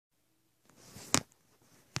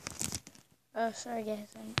Sorry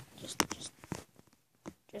guys, I'm just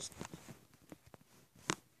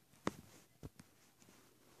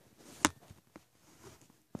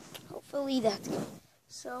hopefully that's good.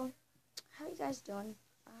 So, how you guys doing?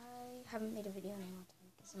 I haven't made a video in a long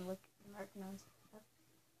time because I'm working on stuff.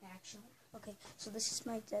 Actually, okay, so this is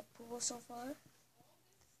my Deadpool so far.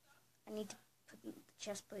 I need to put the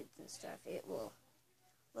chest plates and stuff. It will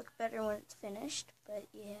look better when it's finished, but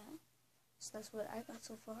yeah. So that's what I got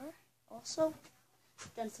so far. Also,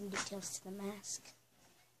 done some details to the mask.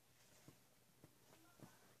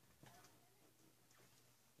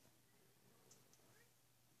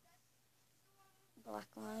 Black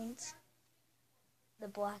lines. The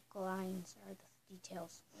black lines are the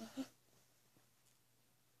details.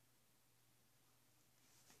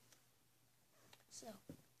 So,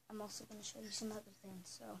 I'm also going to show you some other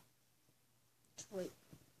things, so just wait.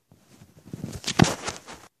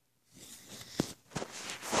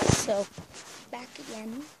 So, back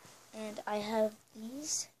again, and I have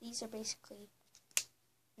these. These are basically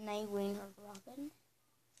Nightwing or Robin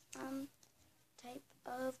type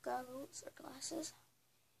of goggles or glasses.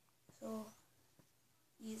 So,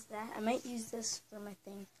 use that. I might use this for my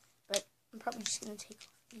thing, but I'm probably just going to take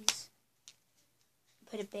off these and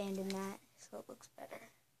put a band in that so it looks better.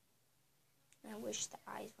 And I wish the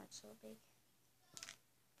eyes weren't so big.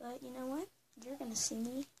 But you know what? You're going to see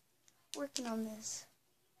me working on this.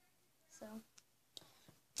 So,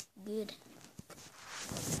 good.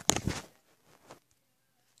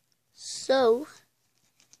 So,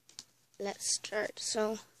 let's start.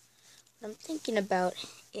 So, what I'm thinking about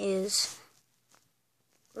is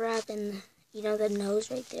grabbing, you know, the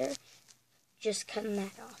nose right there, just cutting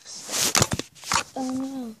that off. So, oh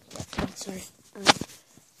no, oh, sorry.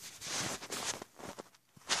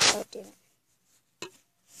 Oh, damn it.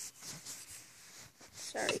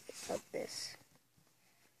 Sorry about this.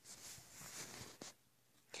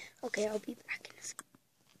 Okay, I'll be back in a second.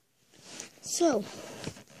 So,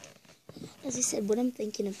 as I said, what I'm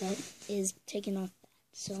thinking about is taking off that.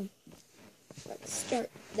 So, let's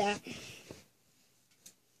start that.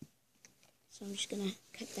 So I'm just going to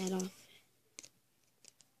cut that off.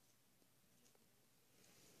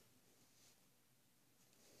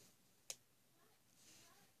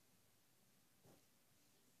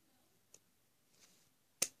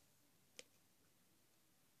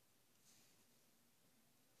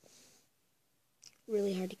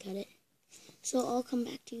 Really hard to cut it. So I'll come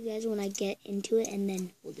back to you guys when I get into it, and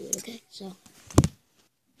then we'll do it, okay?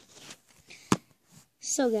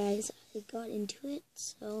 So guys, I got into it,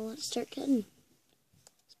 so let's start cutting.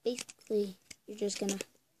 So basically, you're just gonna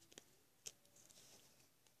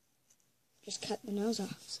cut the nose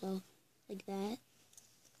off, so like that.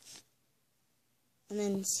 And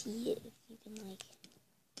then see if you can like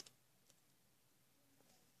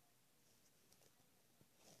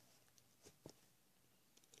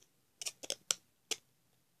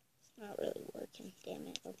not really working, damn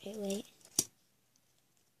it. Okay, wait.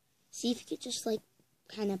 See if you could just like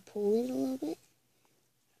kind of pull it a little bit.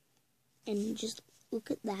 And just look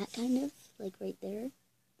at that kind of, like right there.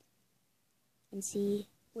 And see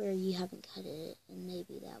where you haven't cut it, and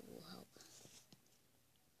maybe that will help.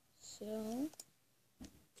 So,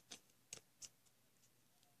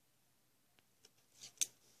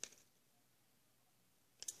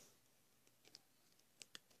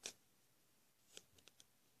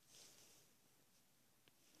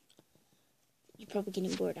 you're probably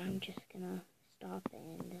getting bored. I'm just gonna stop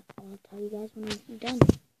and I'll tell you guys when I'm done.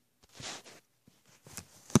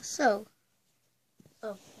 So,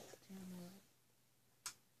 oh,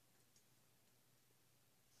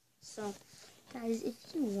 so guys, if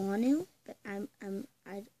you want to, but I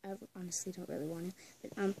honestly don't really want to,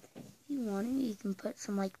 but if you want to, you can put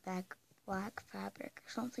some like black fabric or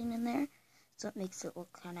something in there, so it makes it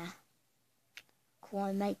look kind of cool.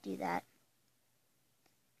 I might do that.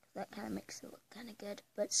 That kind of makes it look kind of good.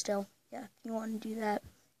 But still, yeah, if you want to do that,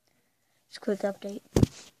 just a quick update.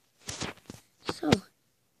 So,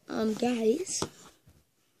 guys,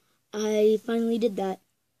 I finally did that.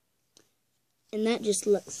 And that just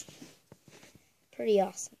looks pretty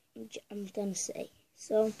awesome, I'm gonna say.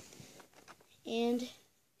 So, and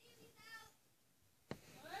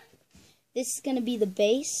this is gonna be the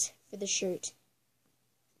base for the shirt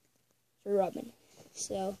for Robin.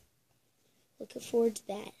 So, looking forward to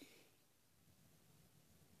that.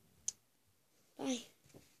 Bye.